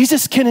if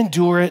Jesus can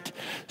endure it,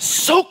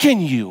 so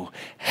can you.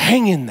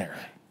 Hang in there.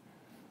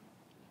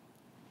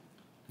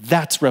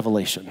 That's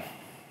revelation.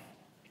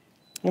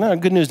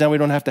 Good news, now we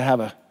don't have to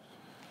have a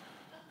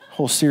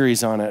whole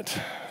series on it.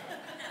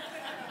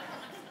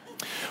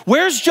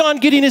 Where's John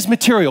getting his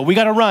material? We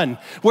got to run.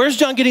 Where's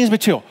John getting his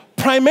material?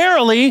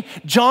 Primarily,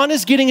 John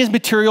is getting his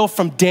material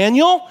from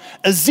Daniel,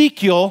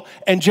 Ezekiel,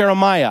 and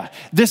Jeremiah.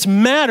 This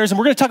matters, and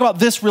we're going to talk about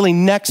this really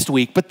next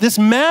week, but this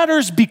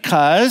matters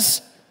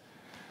because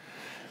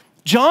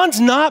John's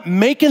not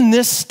making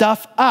this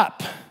stuff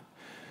up.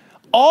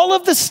 All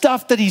of the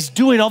stuff that he's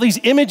doing, all these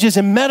images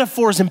and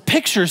metaphors and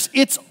pictures,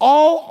 it's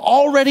all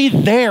already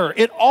there.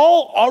 It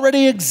all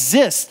already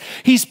exists.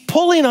 He's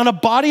pulling on a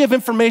body of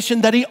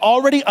information that he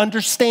already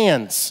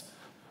understands.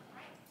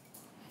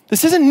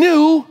 This isn't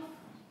new.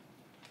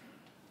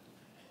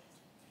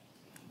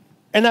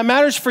 And that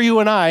matters for you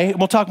and I. And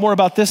we'll talk more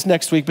about this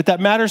next week, but that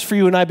matters for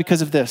you and I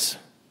because of this.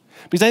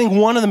 Because I think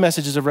one of the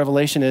messages of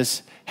Revelation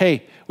is,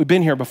 hey, we've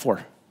been here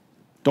before.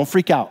 Don't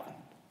freak out.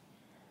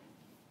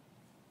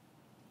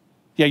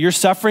 Yeah, you're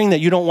suffering that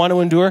you don't want to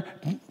endure.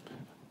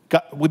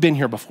 God, we've been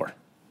here before.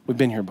 We've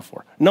been here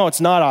before. No, it's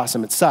not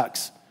awesome. It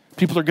sucks.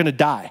 People are going to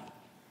die.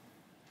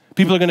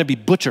 People are going to be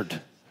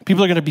butchered.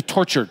 People are going to be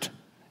tortured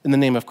in the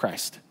name of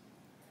Christ.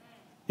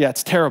 Yeah,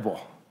 it's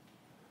terrible.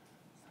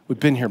 We've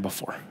been here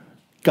before.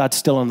 God's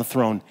still on the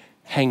throne.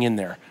 Hang in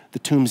there. The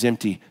tomb's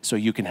empty so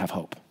you can have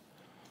hope.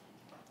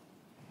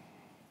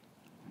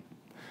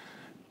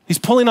 He's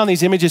pulling on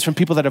these images from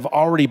people that have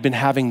already been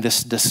having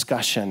this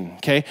discussion,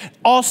 okay?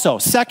 Also,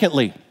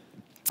 secondly,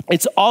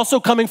 it's also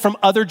coming from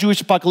other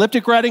Jewish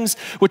apocalyptic writings,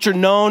 which are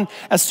known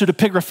as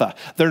pseudepigrapha.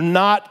 They're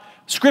not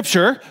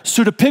scripture.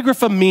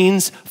 Pseudepigrapha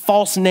means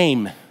false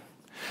name.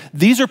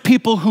 These are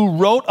people who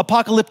wrote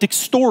apocalyptic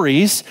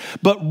stories,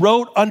 but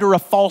wrote under a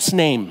false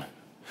name.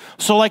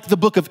 So like the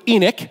book of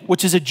Enoch,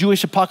 which is a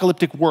Jewish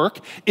apocalyptic work,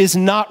 is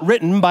not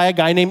written by a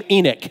guy named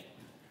Enoch.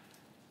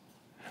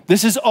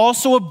 This is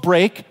also a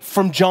break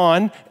from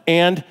John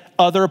and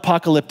other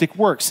apocalyptic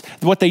works.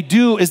 What they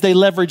do is they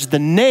leverage the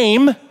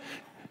name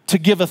to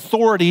give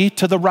authority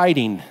to the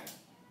writing.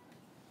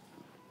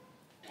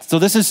 So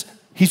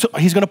he's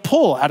going to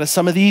pull out of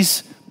some of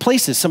these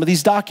places, some of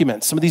these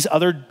documents, some of these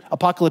other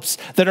apocalypses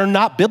that are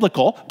not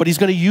biblical, but he's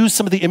going to use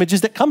some of the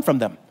images that come from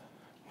them.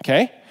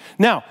 Okay?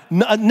 Now,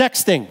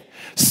 next thing.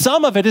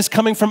 Some of it is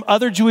coming from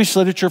other Jewish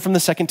literature from the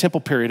Second Temple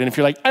period. And if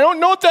you're like, I don't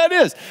know what that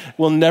is,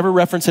 we'll never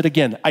reference it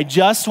again. I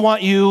just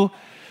want you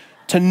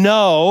to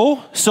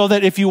know so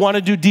that if you want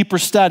to do deeper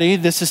study,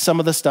 this is some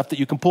of the stuff that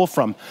you can pull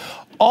from.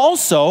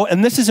 Also,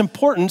 and this is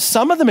important,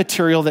 some of the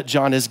material that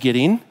John is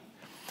getting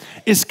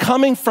is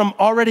coming from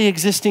already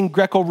existing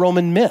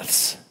Greco-Roman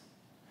myths.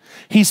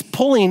 He's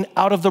pulling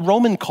out of the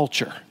Roman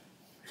culture.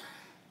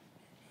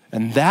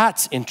 And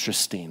that's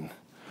interesting.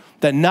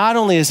 That not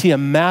only is he a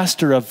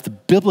master of the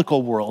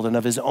biblical world and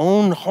of his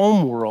own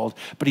home world,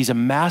 but he's a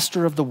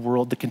master of the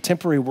world, the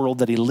contemporary world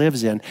that he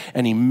lives in,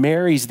 and he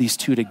marries these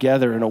two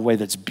together in a way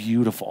that's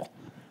beautiful.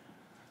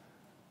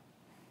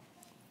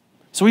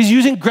 So he's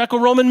using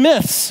Greco-Roman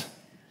myths.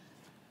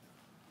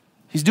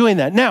 He's doing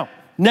that. Now,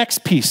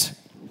 next piece.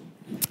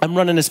 I'm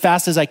running as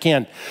fast as I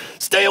can.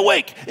 Stay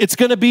awake. It's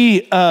going to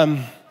be...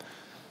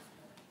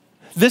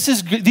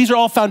 These are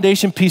all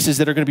foundation pieces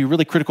that are going to be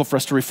really critical for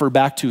us to refer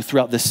back to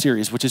throughout this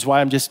series, which is why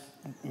I'm just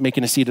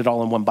making us eat it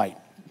all in one bite.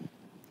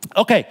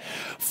 Okay,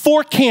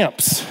 4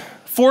 camps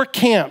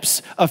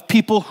of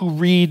people who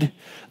read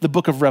the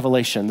book of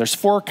Revelation. There's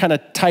 4 kind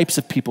of types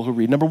of people who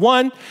read. Number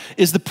 1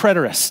 is the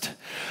preterist.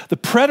 The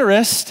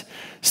preterist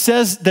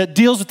says that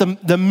deals with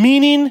the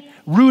meaning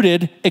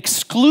rooted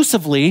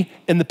exclusively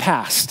in the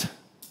past.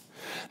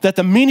 That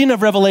the meaning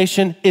of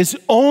Revelation is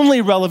only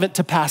relevant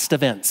to past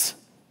events.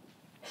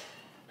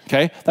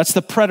 Okay, that's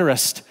the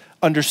preterist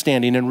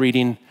understanding and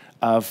reading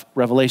of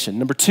Revelation.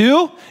 Number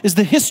 2 is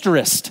the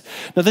historist.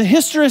 Now, the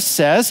historist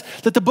says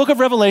that the book of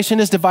Revelation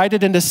is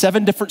divided into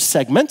 7 different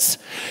segments,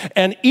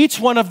 and each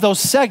one of those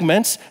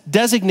segments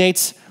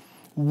designates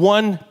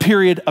one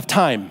period of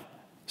time,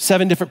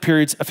 7 different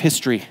periods of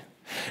history.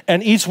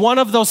 And each one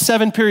of those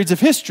 7 periods of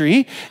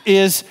history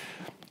is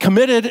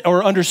committed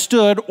or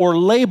understood or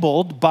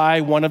labeled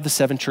by one of the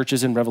 7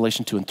 churches in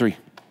Revelation 2 and 3.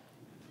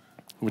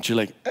 Which you're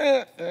like,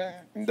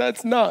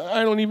 that's not,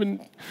 I don't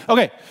even.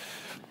 Okay,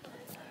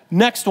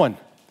 next one,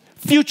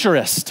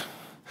 futurist.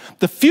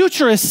 The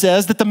futurist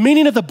says that the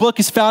meaning of the book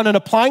is found in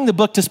applying the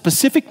book to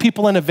specific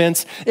people and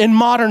events in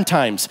modern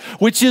times,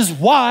 which is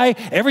why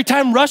every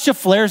time Russia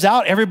flares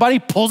out, everybody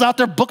pulls out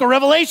their book of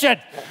Revelation.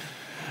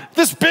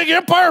 This big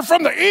empire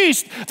from the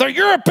east, the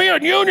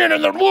European Union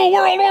and the New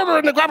World Order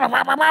and the blah, blah,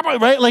 blah, blah, blah,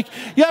 right? Like,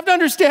 you have to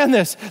understand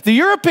this. The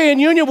European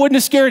Union wouldn't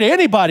have scared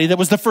anybody that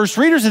was the first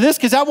readers of this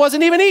because that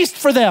wasn't even east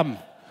for them.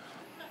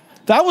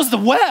 That was the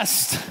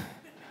west.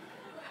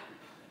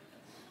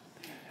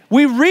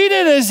 We read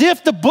it as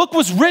if the book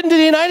was written to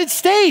the United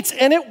States,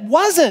 and it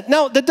wasn't.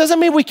 Now, that doesn't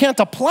mean we can't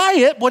apply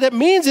it. What it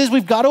means is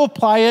we've got to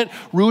apply it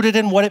rooted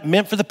in what it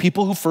meant for the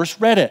people who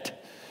first read it.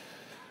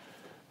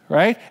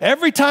 Right?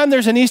 Every time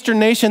there's an Eastern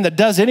nation that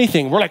does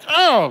anything, we're like,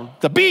 oh,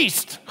 the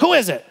beast. Who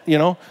is it? You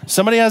know,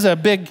 somebody has a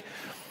big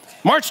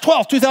March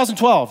 12th,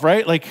 2012,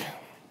 right? Like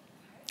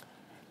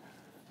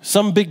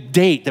some big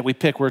date that we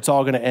pick where it's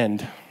all going to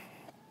end.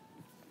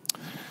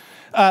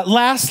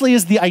 Lastly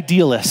is the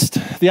idealist.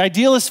 The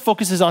idealist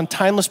focuses on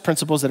timeless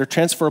principles that are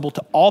transferable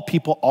to all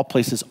people, all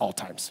places, all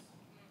times.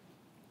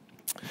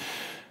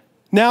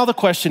 Now the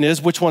question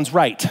is, which one's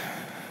right?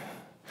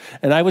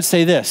 And I would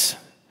say this,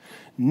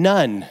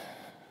 none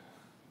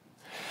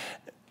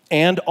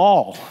and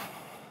all.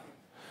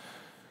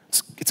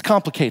 It's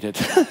complicated,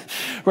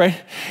 right?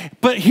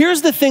 But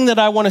here's the thing that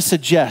I want to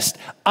suggest.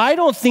 I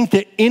don't think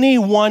that any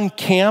one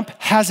camp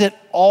has it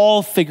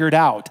all figured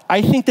out.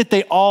 I think that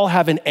they all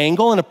have an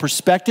angle and a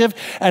perspective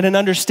and an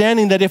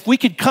understanding that if we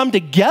could come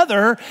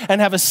together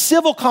and have a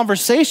civil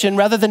conversation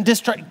rather than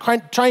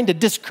trying to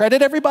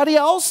discredit everybody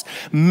else,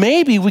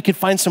 maybe we could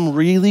find some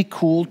really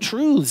cool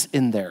truths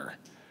in there.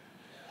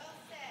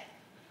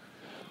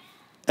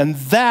 And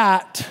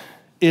that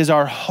is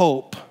our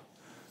hope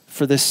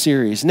for this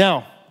series.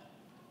 Now,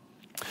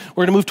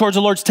 we're going to move towards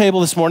the Lord's table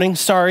this morning.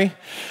 Sorry.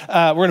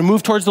 We're going to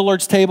move towards the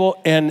Lord's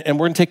table, and we're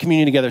going to take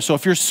communion together. So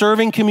if you're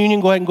serving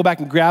communion, go ahead and go back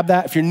and grab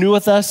that. If you're new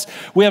with us,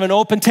 we have an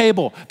open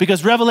table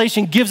because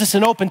Revelation gives us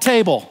an open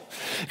table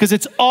because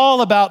it's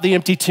all about the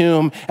empty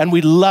tomb, and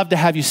we'd love to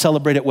have you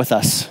celebrate it with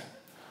us.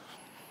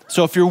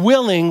 So if you're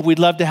willing, we'd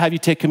love to have you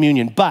take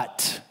communion,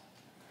 but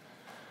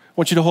I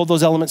want you to hold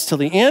those elements till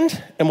the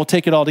end, and we'll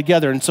take it all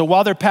together. And so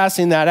while they're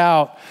passing that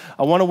out,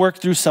 I want to work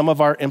through some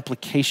of our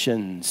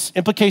implications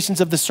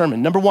of the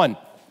sermon. Number one,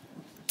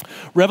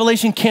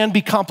 Revelation can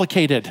be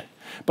complicated,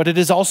 but it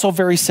is also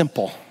very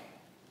simple.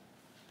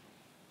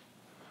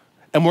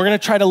 And we're going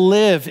to try to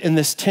live in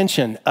this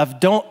tension of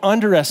don't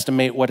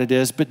underestimate what it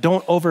is, but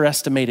don't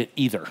overestimate it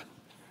either.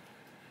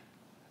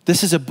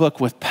 This is a book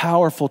with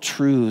powerful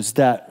truths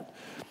that,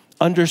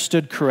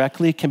 understood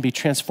correctly, can be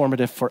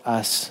transformative for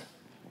us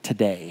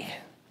today.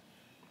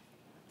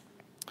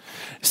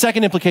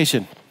 Second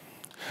implication,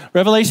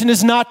 Revelation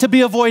is not to be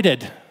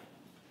avoided,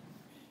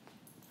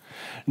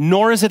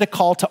 nor is it a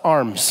call to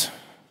arms.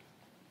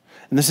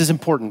 And this is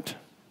important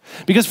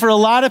because for a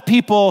lot of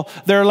people,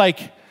 they're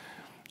like,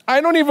 I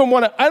don't even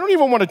want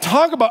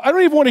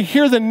to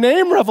hear the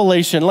name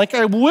Revelation. Like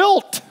I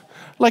wilt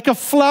like a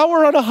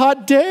flower on a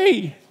hot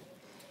day,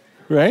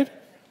 right?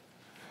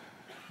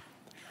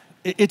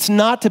 It's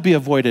not to be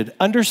avoided.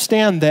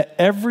 Understand that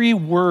every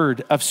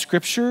word of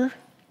Scripture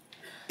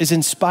is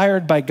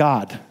inspired by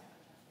God.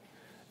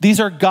 These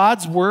are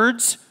God's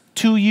words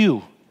to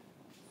you.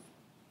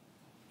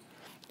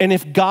 And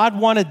if God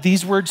wanted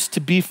these words to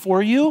be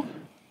for you,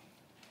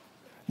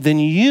 then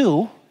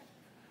you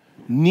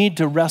need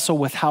to wrestle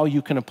with how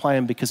you can apply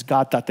them because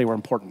God thought they were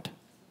important.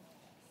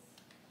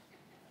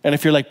 And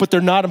if you're like, but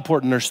they're not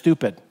important, they're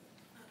stupid.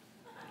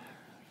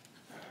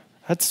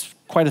 That's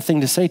quite a thing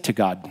to say to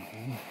God.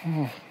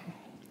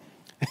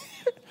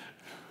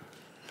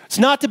 It's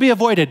not to be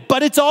avoided,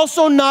 but it's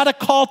also not a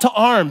call to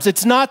arms.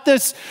 It's not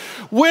this,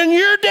 when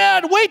you're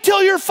dead, wait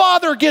till your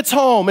father gets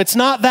home. It's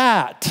not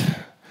that.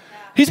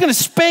 He's going to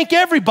spank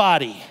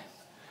everybody.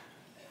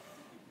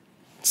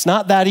 It's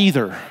not that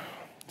either.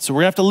 So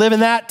we're going to have to live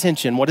in that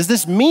tension. What does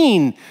this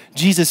mean?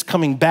 Jesus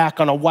coming back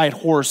on a white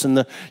horse,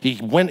 and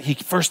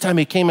first time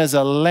he came as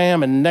a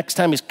lamb, and next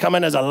time he's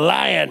coming as a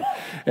lion.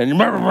 And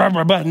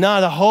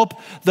no,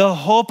 the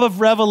hope of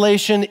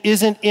Revelation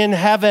isn't in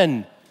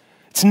heaven.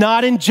 It's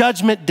not in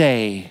Judgment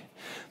Day.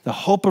 The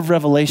hope of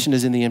Revelation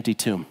is in the empty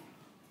tomb.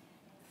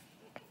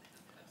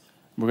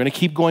 We're going to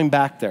keep going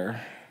back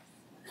there.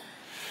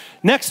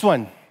 Next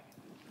one.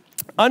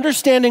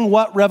 Understanding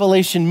what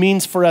Revelation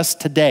means for us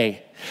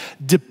today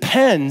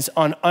depends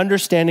on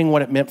understanding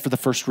what it meant for the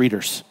first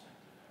readers.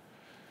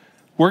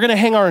 We're going to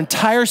hang our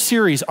entire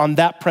series on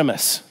that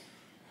premise.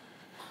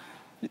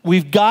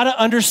 We've got to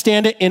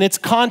understand it in its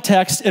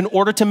context in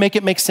order to make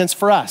it make sense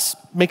for us.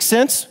 Make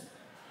sense?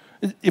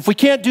 If we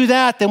can't do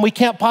that, then we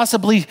can't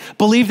possibly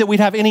believe that we'd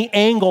have any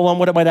angle on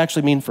what it might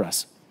actually mean for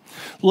us.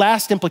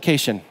 Last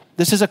implication.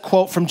 This is a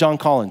quote from John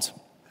Collins.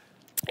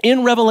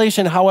 In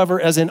Revelation, however,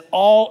 as in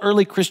all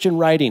early Christian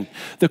writing,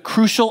 the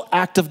crucial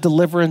act of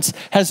deliverance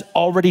has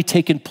already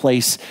taken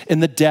place in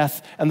the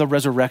death and the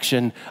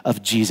resurrection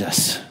of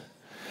Jesus.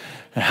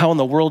 And how in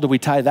the world do we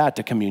tie that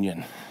to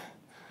communion?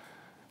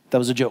 That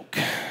was a joke.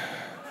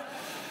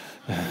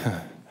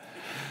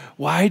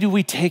 Why do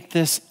we take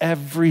this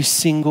every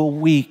single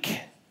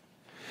week?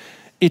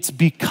 It's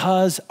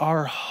because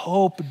our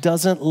hope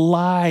doesn't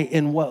lie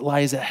in what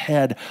lies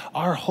ahead.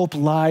 Our hope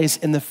lies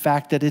in the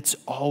fact that it's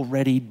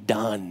already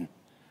done.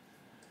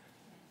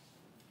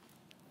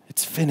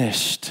 It's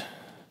finished.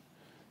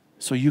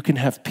 So you can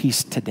have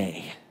peace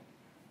today.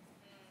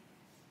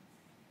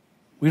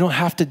 We don't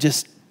have to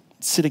just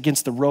sit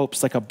against the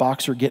ropes like a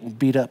boxer getting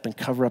beat up and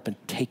cover up and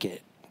take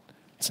it.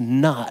 It's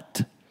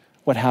not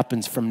what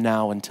happens from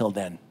now until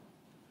then.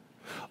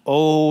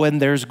 Oh,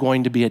 and there's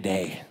going to be a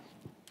day.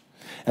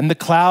 And the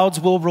clouds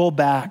will roll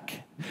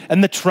back,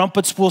 and the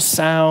trumpets will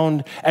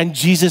sound, and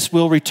Jesus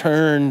will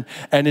return,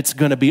 and it's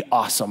going to be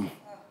awesome.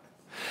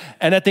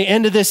 And at the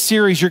end of this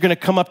series, you're going to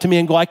come up to me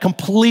and go, I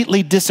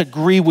completely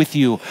disagree with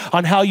you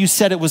on how you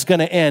said it was going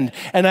to end.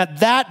 And at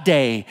that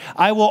day,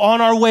 I will,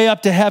 on our way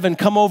up to heaven,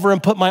 come over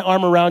and put my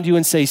arm around you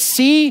and say,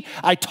 see,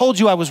 I told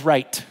you I was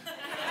right.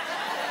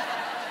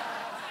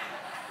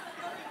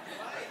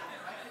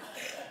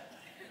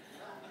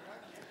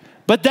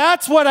 But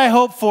that's what I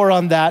hope for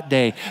on that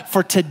day.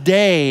 For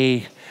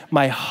today,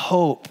 my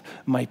hope,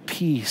 my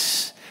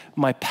peace,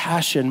 my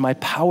passion, my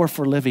power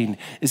for living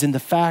is in the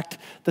fact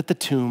that the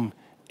tomb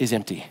is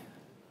empty.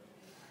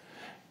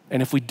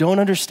 And if we don't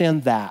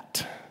understand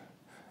that,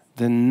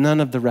 then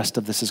none of the rest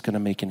of this is going to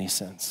make any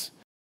sense.